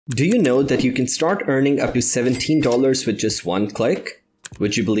Do you know that you can start earning up to $17 with just one click?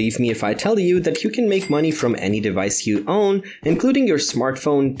 Would you believe me if I tell you that you can make money from any device you own, including your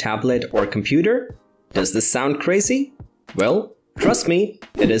smartphone, tablet, or computer? Does this sound crazy? Well, trust me,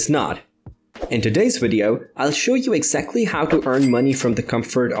 it is not. In today's video, I'll show you exactly how to earn money from the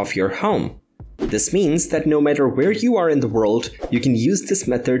comfort of your home. This means that no matter where you are in the world, you can use this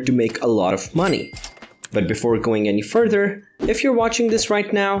method to make a lot of money. But before going any further, if you're watching this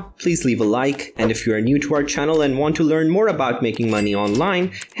right now, please leave a like, and if you are new to our channel and want to learn more about making money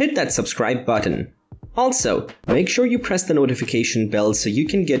online, hit that subscribe button. Also, make sure you press the notification bell so you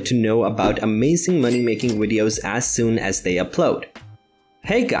can get to know about amazing money-making videos as soon as they upload.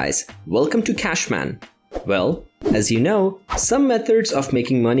 Hey guys, welcome to Cashman. Well, as you know, some methods of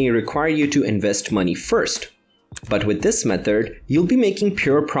making money require you to invest money first. But with this method, you'll be making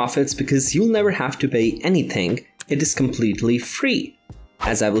pure profits because you'll never have to pay anything. It is completely free.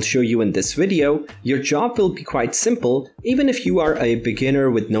 As I will show you in this video, your job will be quite simple even if you are a beginner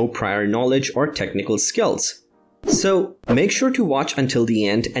with no prior knowledge or technical skills. So make sure to watch until the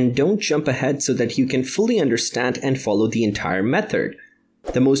end and don't jump ahead so that you can fully understand and follow the entire method.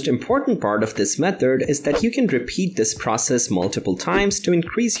 The most important part of this method is that you can repeat this process multiple times to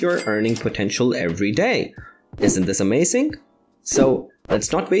increase your earning potential every day. Isn't this amazing? So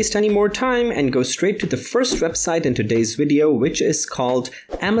let's not waste any more time and go straight to the first website in today's video, which is called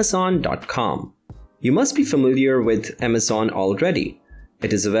Amazon.com. You must be familiar with Amazon already.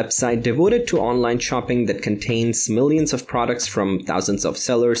 It is a website devoted to online shopping that contains millions of products from thousands of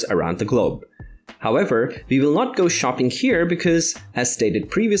sellers around the globe. However, we will not go shopping here because, as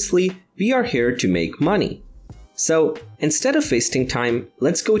stated previously, we are here to make money. So instead of wasting time,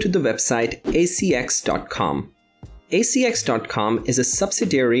 let's go to the website acx.com. acx.com is a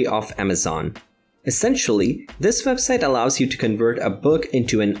subsidiary of Amazon. Essentially, this website allows you to convert a book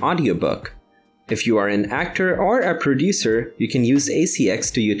into an audiobook. If you are an actor or a producer, you can use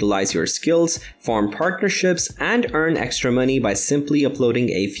ACX to utilize your skills, form partnerships, and earn extra money by simply uploading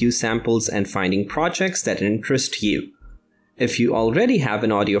a few samples and finding projects that interest you. If you already have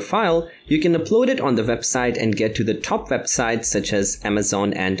an audio file, you can upload it on the website and get to the top websites such as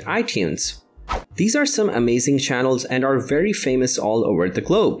Amazon and iTunes. These are some amazing channels and are very famous all over the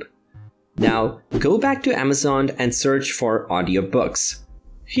globe. Now, go back to Amazon and search for audiobooks.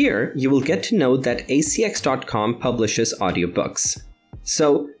 Here, you will get to know that acx.com publishes audiobooks.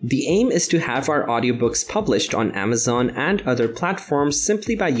 So, the aim is to have our audiobooks published on Amazon and other platforms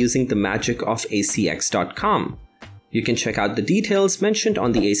simply by using the magic of acx.com. You can check out the details mentioned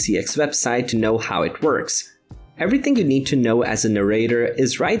on the ACX website to know how it works. Everything you need to know as a narrator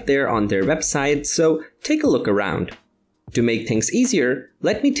is right there on their website, so take a look around. To make things easier,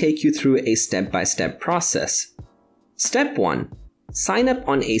 let me take you through a step-by-step process. Step 1. Sign up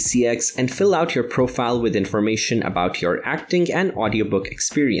on ACX and fill out your profile with information about your acting and audiobook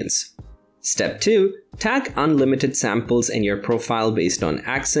experience. Step 2. Tag unlimited samples in your profile based on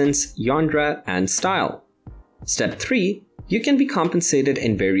accents, genre, and style. Step 3. You can be compensated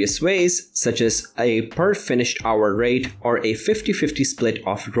in various ways, such as a per finished hour rate or a 50-50 split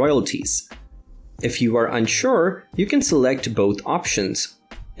of royalties. If you are unsure, you can select both options.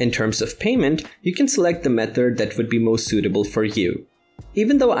 In terms of payment, you can select the method that would be most suitable for you.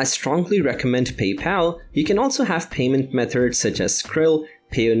 Even though I strongly recommend PayPal, you can also have payment methods such as Skrill,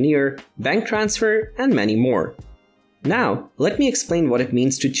 Payoneer, bank transfer, and many more. Now, let me explain what it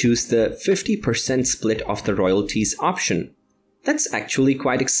means to choose the 50% split of the royalties option. That's actually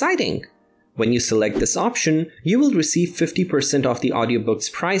quite exciting. When you select this option, you will receive 50% of the audiobook's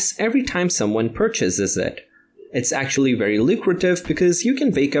price every time someone purchases it. It's actually very lucrative because you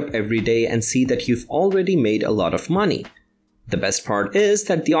can wake up every day and see that you've already made a lot of money. The best part is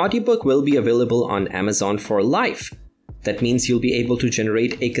that the audiobook will be available on Amazon for life. That means you'll be able to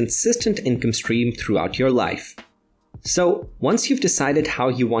generate a consistent income stream throughout your life. So, once you've decided how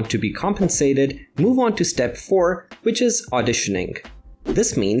you want to be compensated, move on to step 4, which is auditioning.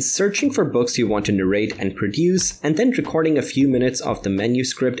 This means searching for books you want to narrate and produce, and then recording a few minutes of the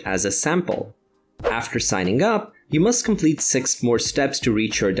manuscript as a sample. After signing up, you must complete 6 more steps to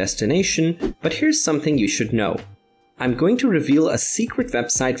reach your destination, but here's something you should know. I'm going to reveal a secret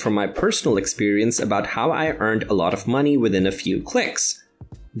website from my personal experience about how I earned a lot of money within a few clicks.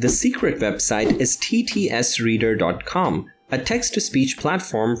 The secret website is ttsreader.com, a text-to-speech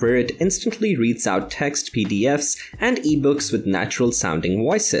platform where it instantly reads out text PDFs and ebooks with natural-sounding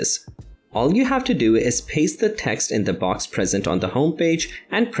voices. All you have to do is paste the text in the box present on the homepage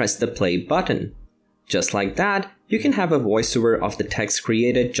and press the play button. Just like that, you can have a voiceover of the text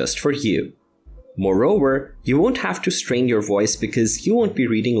created just for you. Moreover, you won't have to strain your voice because you won't be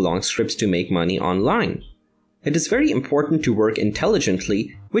reading long scripts to make money online. It is very important to work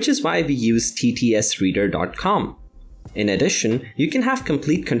intelligently, which is why we use ttsreader.com. In addition, you can have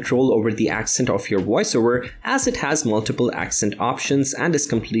complete control over the accent of your voiceover as it has multiple accent options and is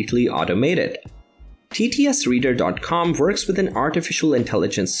completely automated. ttsreader.com works with an artificial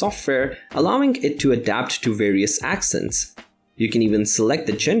intelligence software, allowing it to adapt to various accents. You can even select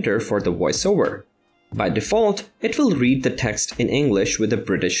the gender for the voiceover. By default, it will read the text in English with a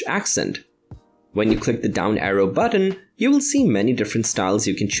British accent. When you click the down arrow button, you will see many different styles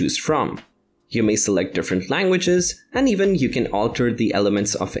you can choose from. You may select different languages, and even you can alter the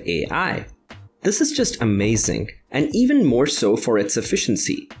elements of AI. This is just amazing, and even more so for its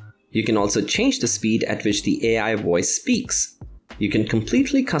efficiency. You can also change the speed at which the AI voice speaks. You can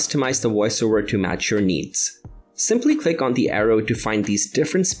completely customize the voiceover to match your needs. Simply click on the arrow to find these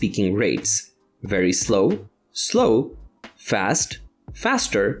different speaking rates: very slow, slow, fast,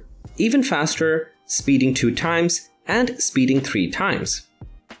 faster, even faster, speeding 2 times, and speeding 3 times.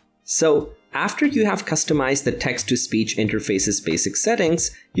 So, after you have customized the text-to-speech interface's basic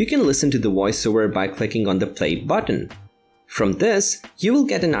settings, you can listen to the voiceover by clicking on the play button. From this, you will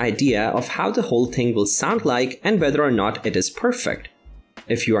get an idea of how the whole thing will sound like and whether or not it is perfect.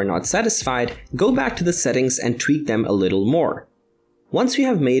 If you are not satisfied, go back to the settings and tweak them a little more. Once you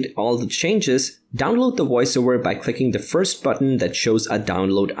have made all the changes, download the voiceover by clicking the first button that shows a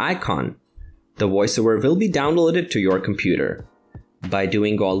download icon. The voiceover will be downloaded to your computer. By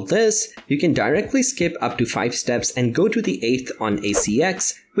doing all this, you can directly skip up to 5 steps and go to the 8th on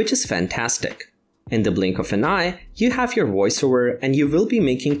ACX, which is fantastic. In the blink of an eye, you have your voiceover and you will be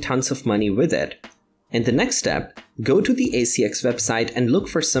making tons of money with it. In the next step, go to the ACX website and look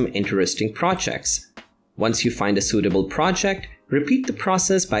for some interesting projects. Once you find a suitable project, repeat the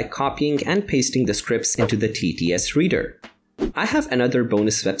process by copying and pasting the scripts into the TTS reader. I have another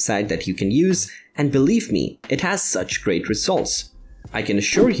bonus website that you can use, and believe me, it has such great results. I can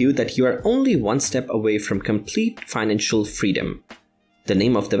assure you that you are only one step away from complete financial freedom. The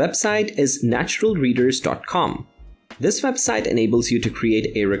name of the website is naturalreaders.com. This website enables you to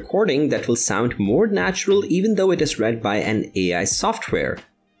create a recording that will sound more natural even though it is read by an AI software.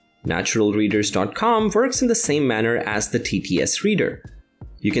 Naturalreaders.com works in the same manner as the TTS reader.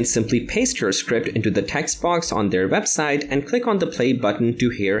 You can simply paste your script into the text box on their website and click on the play button to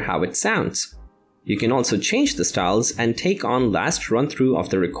hear how it sounds. You can also change the styles and take on last run-through of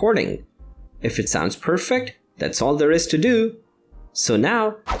the recording. If it sounds perfect, that's all there is to do. So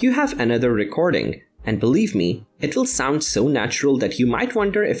now, you have another recording, and believe me, it will sound so natural that you might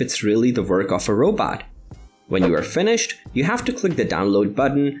wonder if it's really the work of a robot. When you are finished, you have to click the download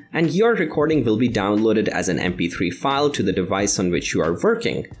button, and your recording will be downloaded as an MP3 file to the device on which you are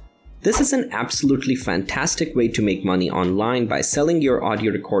working. This is an absolutely fantastic way to make money online by selling your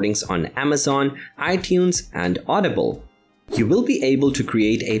audio recordings on Amazon, iTunes, and Audible. You will be able to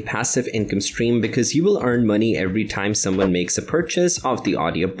create a passive income stream because you will earn money every time someone makes a purchase of the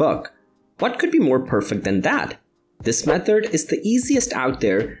audiobook. What could be more perfect than that? This method is the easiest out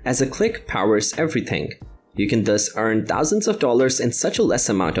there as a click powers everything. You can thus earn thousands of dollars in such a less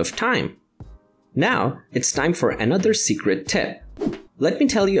amount of time. Now, it's time for another secret tip. Let me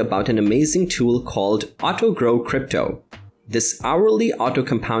tell you about an amazing tool called AutoGrow Crypto. This hourly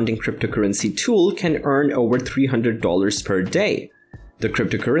auto-compounding cryptocurrency tool can earn over $300 per day. The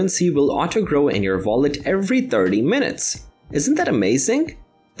cryptocurrency will auto-grow in your wallet every 30 minutes. Isn't that amazing?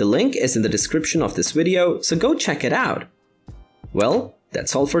 The link is in the description of this video, so go check it out. Well,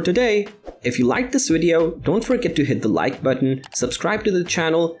 that's all for today. If you liked this video, don't forget to hit the like button, subscribe to the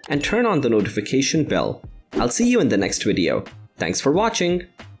channel, and turn on the notification bell. I'll see you in the next video. Thanks for watching.